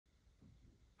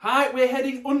Hi, we're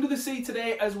heading under the sea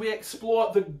today as we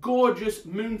explore the gorgeous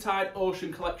Moontide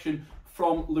Ocean collection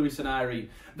from Lewis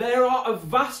Irene. There are a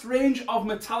vast range of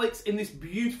metallics in this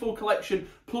beautiful collection,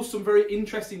 plus some very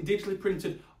interesting digitally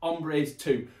printed ombres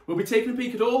too. We'll be taking a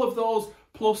peek at all of those,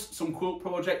 plus some quilt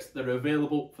projects that are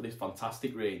available for this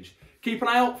fantastic range. Keep an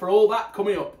eye out for all that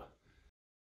coming up.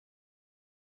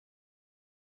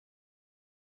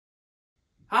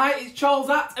 Hi, it's Charles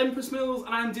at Empress Mills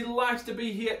and I'm delighted to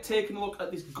be here taking a look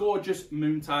at this gorgeous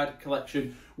Moontide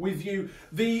collection with you.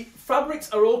 The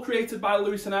fabrics are all created by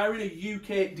Lewis Irene, a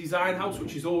UK design house,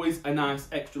 which is always a nice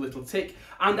extra little tick.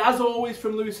 And as always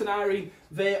from Lewis Irene,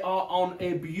 they are on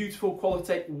a beautiful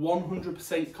quality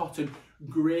 100% cotton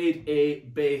grade A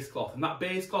base cloth, and that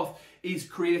base cloth is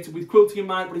created with quilting in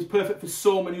mind, but it's perfect for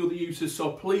so many other uses,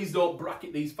 so please don't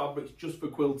bracket these fabrics just for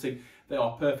quilting. They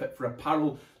are perfect for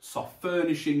apparel, soft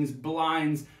furnishings,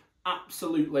 blinds,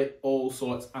 absolutely all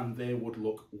sorts, and they would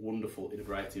look wonderful in a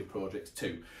variety of projects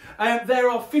too. There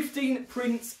are 15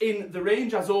 prints in the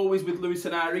range, as always with Lewis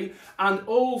Irene, and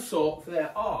also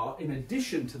there are, in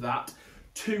addition to that,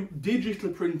 2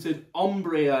 digitally printed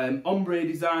ombre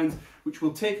designs, which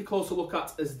we'll take a closer look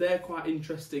at as they're quite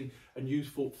interesting and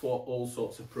useful for all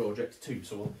sorts of projects too.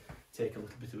 So we'll take a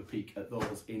little bit of a peek at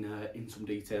those in some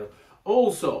detail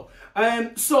also.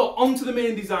 So onto the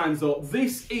main designs though.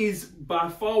 This is by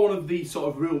far one of the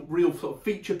sort of real sort of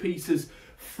feature pieces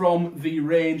from the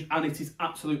range, and it is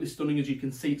absolutely stunning. As you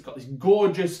can see, it's got this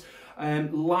gorgeous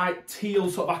light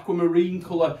teal sort of aquamarine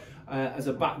colour as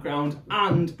a background,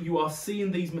 and you are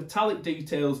seeing these metallic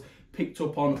details picked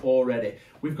up on already.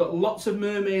 We've got lots of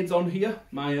mermaids on here.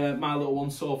 My little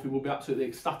one Sophie will be absolutely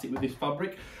ecstatic with this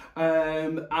fabric.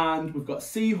 And we've got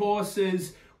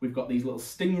seahorses, we've got these little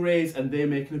stingrays, and they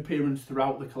make an appearance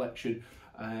throughout the collection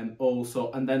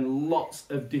also. And then lots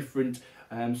of different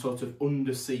sort of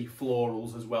undersea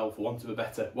florals as well, for want of a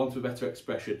better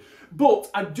expression. But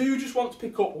I do just want to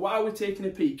pick up, while we're taking a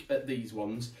peek at these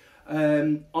ones,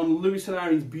 on Lewis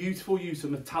Irene's beautiful use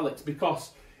of metallics,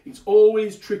 because it's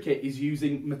always tricky is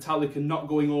using metallic and not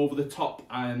going over the top,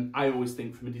 I always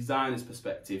think, from a designer's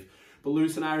perspective. But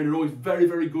Lewis Irene are always very,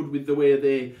 very good with the way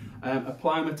they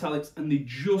apply metallics, and they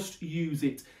just use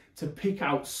it to pick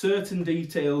out certain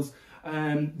details.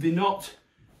 They're not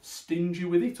stingy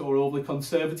with it or overly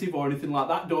conservative or anything like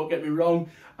that, don't get me wrong,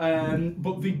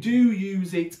 but they do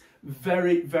use it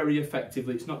very, very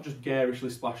effectively. It's not just garishly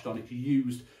splashed on, it's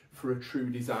used for a true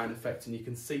design effect, and you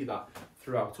can see that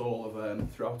throughout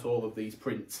all of these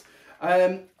prints.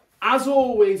 As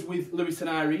always with Lewis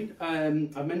Irene,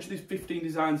 I've mentioned there's 15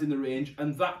 designs in the range,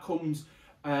 and that comes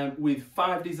with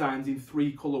 5 designs in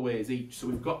 3 colourways each. So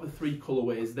we've got the 3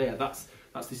 colourways there. That's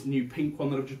this new pink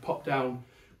one that I've just popped down.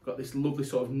 We've got this lovely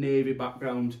sort of navy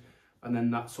background, and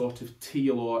then that sort of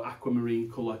teal or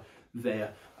aquamarine colour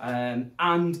there.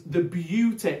 And the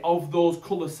beauty of those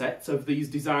colour sets, of these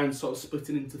designs sort of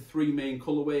splitting into 3 main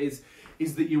colourways,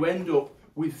 is that you end up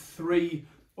with 3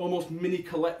 almost mini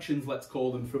collections, let's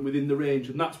call them, from within the range.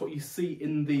 And that's what you see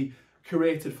in the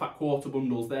curated fat quarter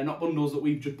bundles. They're not bundles that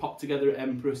we've just popped together at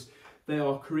Empress. They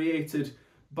are created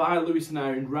by Lewis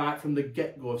Irene right from the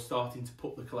get-go of starting to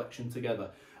put the collection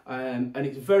together. And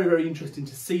it's very, very interesting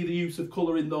to see the use of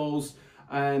colour in those.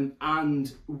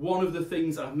 And one of the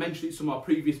things, I've mentioned it in some of our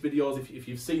previous videos, if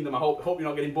you've seen them, I hope you're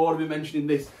not getting bored of me mentioning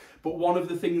this, but one of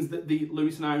the things that the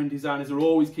Lewis Irene designers are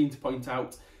always keen to point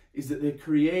out is that they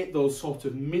create those sort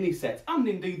of mini sets, and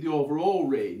indeed the overall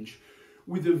range,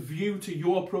 with a view to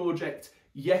your project,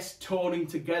 yes, toning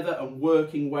together and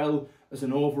working well as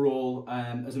an overall,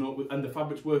 and the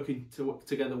fabrics working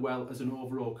together well as an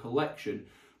overall collection,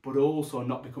 but also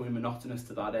not becoming monotonous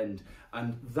to that end.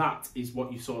 And that is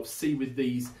what you sort of see with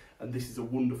these, and this is a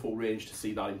wonderful range to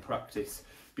see that in practice,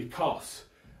 because,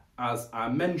 as I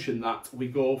mentioned, that we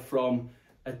go from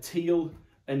a teal,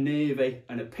 a navy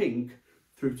and a pink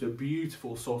through to a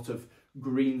beautiful sort of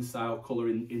green style colour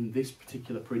in this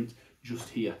particular print just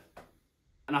here.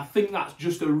 And I think that's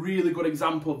just a really good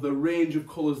example of the range of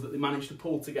colours that they managed to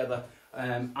pull together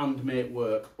and make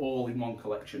work all in one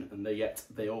collection, and yet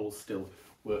they all still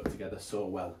work together so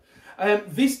well.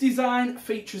 This design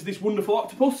features this wonderful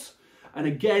octopus, and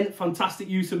again, fantastic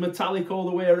use of metallic all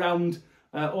the way around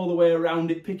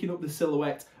it, picking up the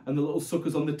silhouette and the little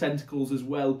suckers on the tentacles as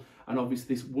well, and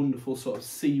obviously this wonderful sort of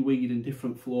seaweed and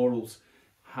different florals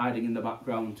hiding in the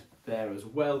background there as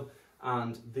well.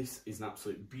 And this is an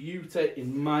absolute beauty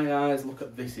in my eyes. Look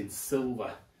at this in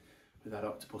silver, with that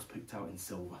octopus picked out in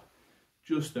silver.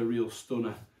 Just a real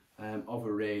stunner of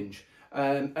a range.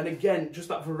 And again, just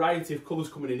that variety of colours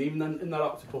coming in, even in that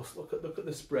octopus. Look at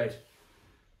the spread.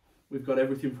 We've got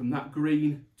everything from that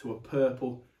green to a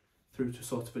purple through to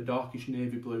sort of a darkish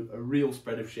navy blue, a real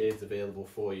spread of shades available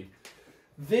for you.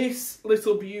 This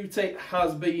little beauty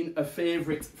has been a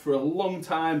favourite for a long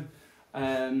time,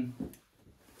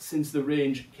 since the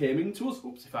range came into us.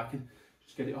 Oops, if I can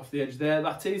just get it off the edge there,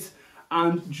 that is.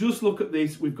 And just look at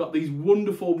this, we've got these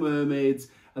wonderful mermaids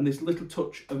and this little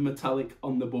touch of metallic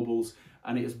on the bubbles,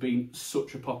 and it has been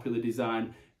such a popular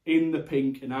design in the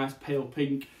pink, a nice pale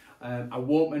pink. I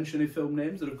won't mention any film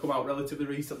names that have come out relatively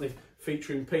recently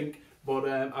featuring pink, but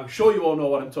I'm sure you all know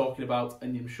what I'm talking about,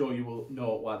 and I'm sure you will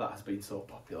know why that has been so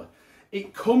popular.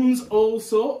 It comes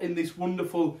also in this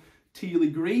wonderful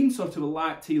tealy green, sort of a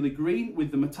light tealy green,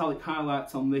 with the metallic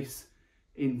highlights on this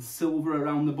in silver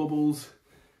around the bubbles,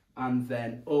 and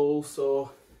then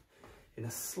also in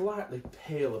a slightly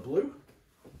paler blue.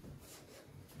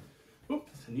 Oh,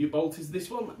 a new bolt is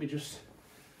this one. Let me just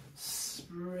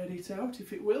spread it out,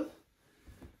 if it will.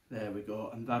 There we go,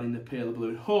 and that in the paler blue,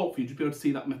 and hopefully you'll just be able to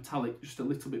see that metallic just a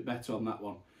little bit better on that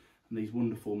one, and these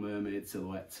wonderful mermaid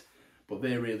silhouettes. But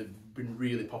they've really been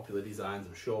really popular designs.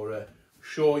 I'm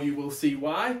sure you will see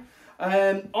why.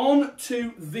 On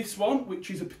to this one, which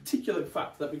is a particular, in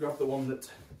fact, let me grab the one that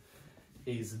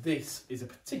is a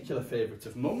particular favourite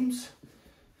of Mum's.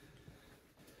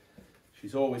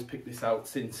 She's always picked this out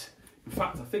since, in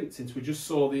fact, I think since we just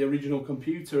saw the original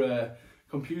computer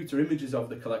images of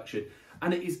the collection,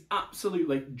 and it is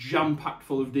absolutely jam-packed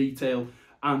full of detail.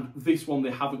 And this one they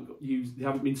haven't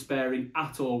been sparing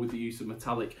at all with the use of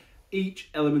metallic. Each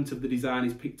element of the design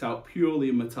is picked out purely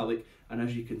in metallic, and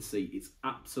as you can see, it's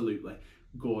absolutely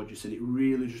gorgeous, and it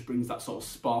really just brings that sort of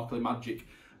sparkly magic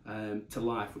to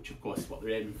life, which of course is what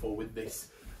they're aiming for with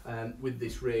this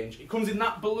range. It comes in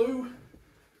that blue,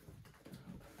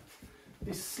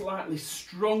 this slightly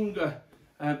stronger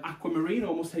aquamarine,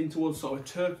 almost heading towards sort of a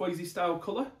turquoisey style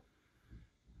colour.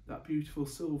 That beautiful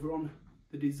silver on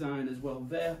the design as well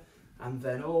there, and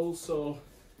then also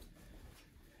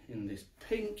in this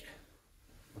pink.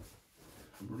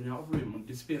 I'm running out of room, I'm going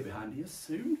to disappear behind here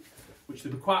soon, which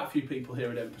there'll be quite a few people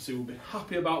here at Empress who will be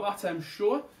happy about that, I'm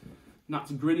sure.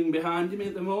 Nat's grinning behind me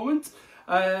at the moment.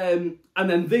 And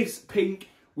then this pink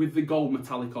with the gold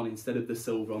metallic on instead of the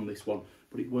silver on this one,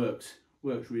 but it works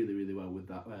really, really well with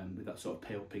that sort of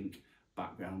pale pink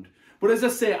background. But as I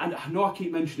say, and I know I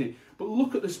keep mentioning it, but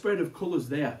look at the spread of colours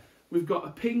there. We've got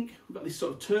a pink, we've got this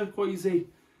sort of turquoisey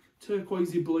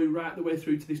blue right the way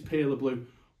through to this paler blue,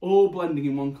 all blending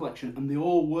in one collection, and they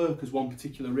all work as one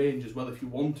particular range as well if you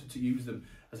wanted to use them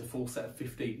as a full set of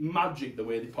 15. Magic the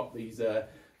way they pop these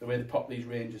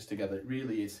ranges together. It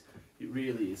really is.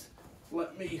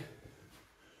 Let me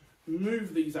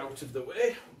move these out of the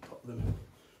way, pop them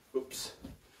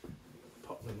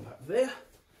back there,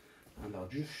 and I'll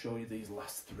just show you these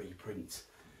last three prints,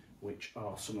 which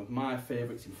are some of my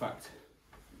favourites. In fact,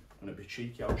 I'm going to be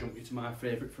cheeky, I'll jump you to my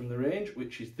favourite from the range,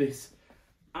 which is this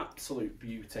absolute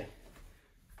beauty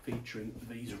featuring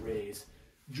these rays.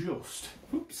 Just,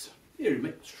 hearing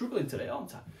me, struggling today,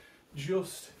 aren't I?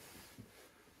 Just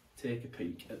take a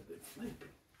peek at the flip.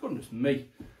 Goodness me.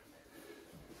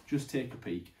 Just take a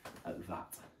peek at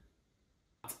that.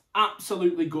 That's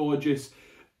absolutely gorgeous.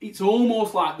 It's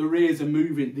almost like the rays are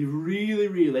moving. They've really,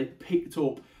 really picked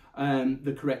up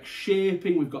the correct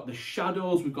shaping. We've got the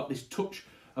shadows, we've got this touch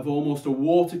of almost a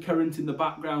water current in the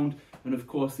background, and of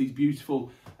course these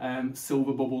beautiful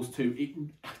silver bubbles too.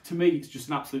 To me, it's just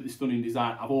an absolutely stunning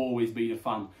design. I've always been a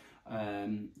fan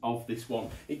of this one.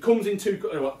 It comes in three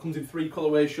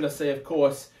colourways, should I say, of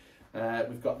course.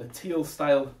 We've got the teal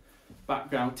style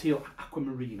background, teal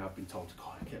aquamarine I've been told to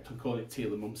call it. I kept on calling it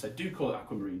teal, and Mum said, do call it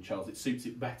aquamarine, Charles, it suits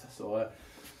it better. So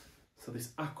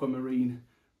this aquamarine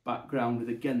background with,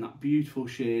 again, that beautiful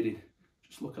shading.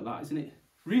 Just look at that, isn't it?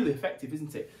 Really effective,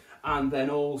 isn't it? And then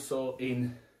also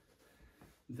in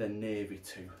the navy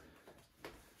too.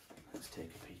 Let's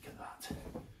take a peek at that.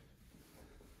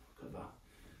 Look at that.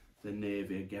 The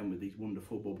navy again with these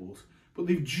wonderful bubbles. But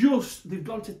they've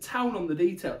gone to town on the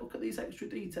detail. Look at these extra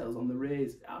details on the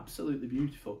rays. Absolutely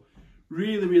beautiful.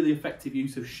 Really, really effective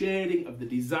use of shading, of the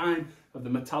design, of the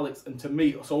metallics. And to me,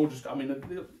 it's all just, I mean,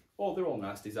 they're all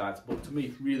nice designs, but to me,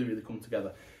 it's really, really come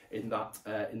together in that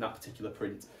particular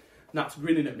print. Nat's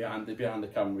grinning at me behind the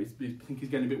camera. I think he's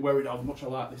getting a bit worried how much I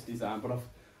like this design, but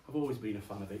I've always been a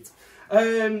fan of it.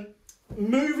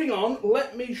 Moving on,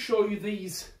 let me show you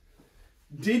these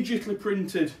digitally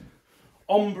printed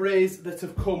ombres that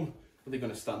have come. Are they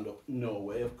going to stand up? No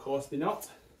way, of course they're not.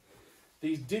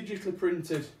 These digitally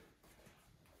printed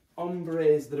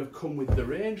ombres that have come with the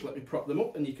range. Let me prop them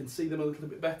up and you can see them a little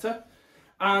bit better.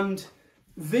 And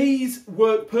these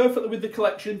work perfectly with the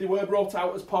collection. They were brought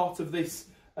out as part of this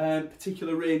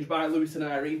particular range by Lewis and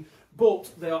Irene,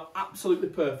 but they are absolutely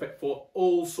perfect for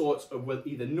all sorts of, well,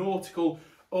 either nautical,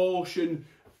 ocean,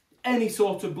 any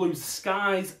sort of blue,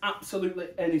 skies, absolutely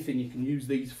anything you can use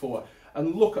these for.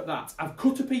 And look at that. I've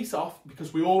cut a piece off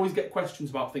because we always get questions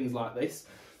about things like this.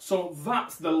 So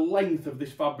that's the length of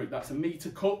this fabric. That's 1 metre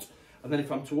cut. And then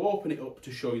if I'm to open it up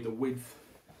to show you the width,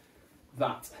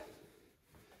 that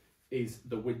is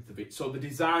the width of it. So the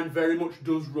design very much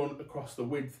does run across the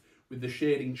width, with the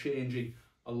shading changing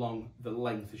along the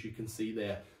length, as you can see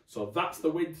there. So that's the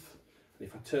width. And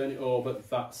if I turn it over,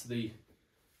 that's the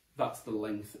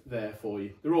length there for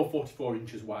you. They're all 44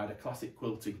 inches wide, a classic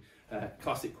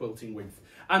quilting width.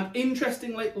 And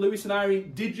interestingly, Lewis and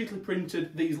Irene digitally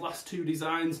printed these last 2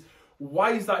 designs.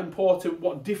 Why is that important?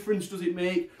 What difference does it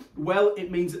make? Well,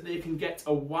 it means that they can get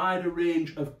a wider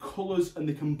range of colours and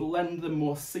they can blend them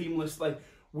more seamlessly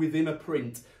within a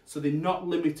print. So they're not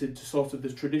limited to sort of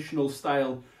the traditional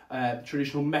style,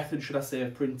 traditional method, should I say,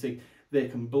 of printing. They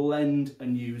can blend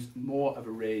and use more of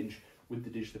a range with the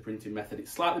digital printing method.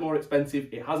 It's slightly more expensive.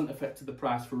 It hasn't affected the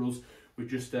price for us. We've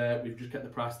just kept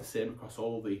the price the same across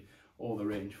all the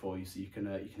range for you, so you can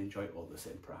enjoy it all at the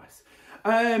same price.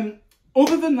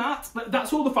 Other than that,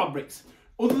 that's all the fabrics.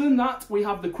 Other than that, we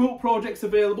have the quilt projects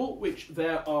available, which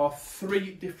there are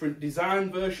 3 different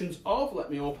design versions of. Let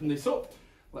me open this up.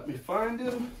 Let me find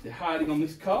them. They're hiding on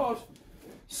this card.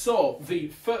 So the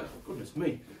first, goodness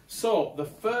me. So the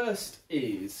first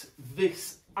is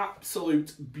this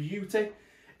absolute beauty.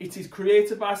 It is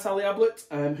created by Sally Ablett,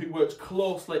 who works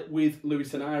closely with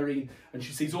Lewis and Irene, and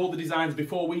she sees all the designs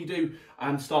before we do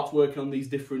and starts working on these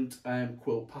different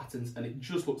quilt patterns, and it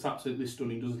just looks absolutely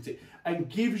stunning, doesn't it? And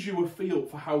gives you a feel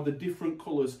for how the different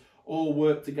colours all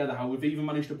work together, how we've even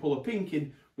managed to pull a pink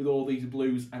in with all these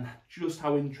blues, and just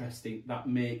how interesting that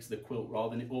makes the quilt,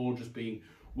 rather than it all just being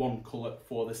one colour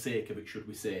for the sake of it, should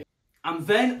we say. And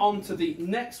then on to the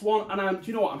next one, and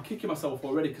do you know what, I'm kicking myself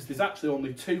already because there's actually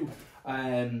only 2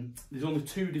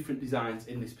 different designs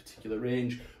in this particular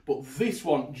range. But this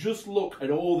one, just look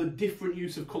at all the different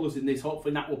use of colours in this.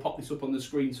 Hopefully Nat will pop this up on the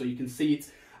screen so you can see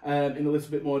it in a little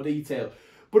bit more detail.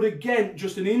 But again,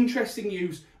 just an interesting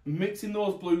use, mixing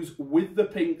those blues with the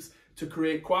pinks to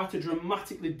create quite a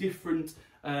dramatically different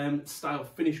style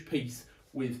finish piece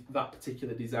with that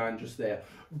particular design just there.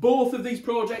 Both of these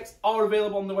projects are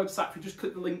available on the website. If you just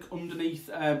click the link underneath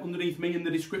me in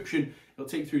the description, it'll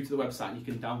take you through to the website and you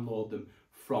can download them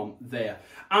from there.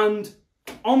 And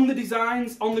on the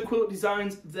designs, on the quilt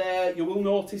designs there, you will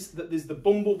notice that there's the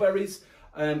bumbleberries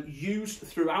used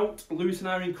throughout. Lewis and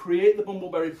Irene create the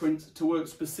bumbleberry print to work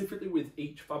specifically with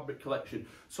each fabric collection.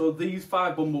 So these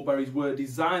 5 bumbleberries were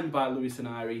designed by Lewis and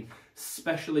Irene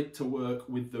specially to work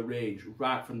with the range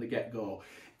right from the get-go.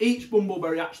 Each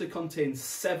bumbleberry actually contains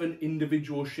 7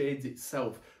 individual shades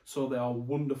itself, so they are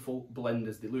wonderful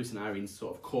blenders. The Lewis and Irene's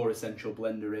sort of core essential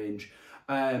blender range,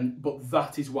 but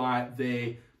that is why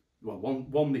they, well,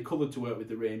 one they coloured to work with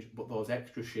the range, but those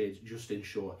extra shades just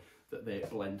ensure that they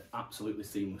blend absolutely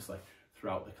seamlessly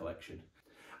throughout the collection.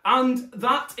 And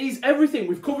that is everything.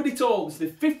 We've covered it all. It's the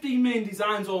 15 main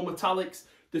designs, all metallics,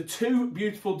 the 2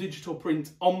 beautiful digital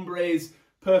print ombres,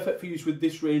 perfect for use with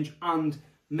this range, and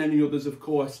many others, of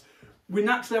course. We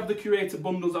naturally have the curator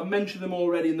bundles. I've mentioned them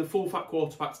already in the full fat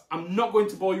quarter packs. I'm not going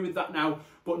to bore you with that now,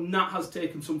 but Nat has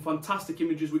taken some fantastic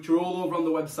images which are all over on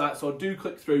the website, so do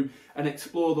click through and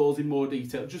explore those in more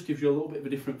detail. It just gives you a little bit of a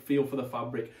different feel for the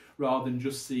fabric rather than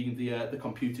just seeing the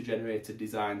computer generated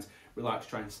designs. We like to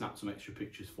try and snap some extra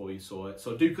pictures for you, so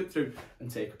do click through and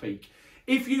take a peek.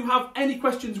 If you have any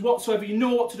questions whatsoever, you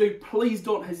know what to do, please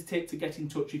don't hesitate to get in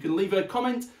touch. You can leave a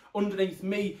comment underneath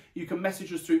me, you can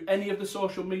message us through any of the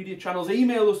social media channels,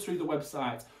 email us through the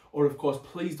website, or of course,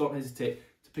 please don't hesitate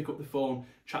to pick up the phone,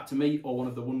 chat to me or one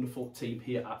of the wonderful team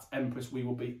here at Empress. We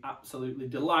will be absolutely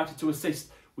delighted to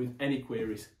assist with any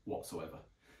queries whatsoever.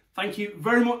 Thank you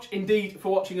very much indeed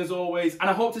for watching as always, and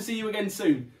I hope to see you again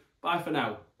soon. Bye for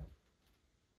now.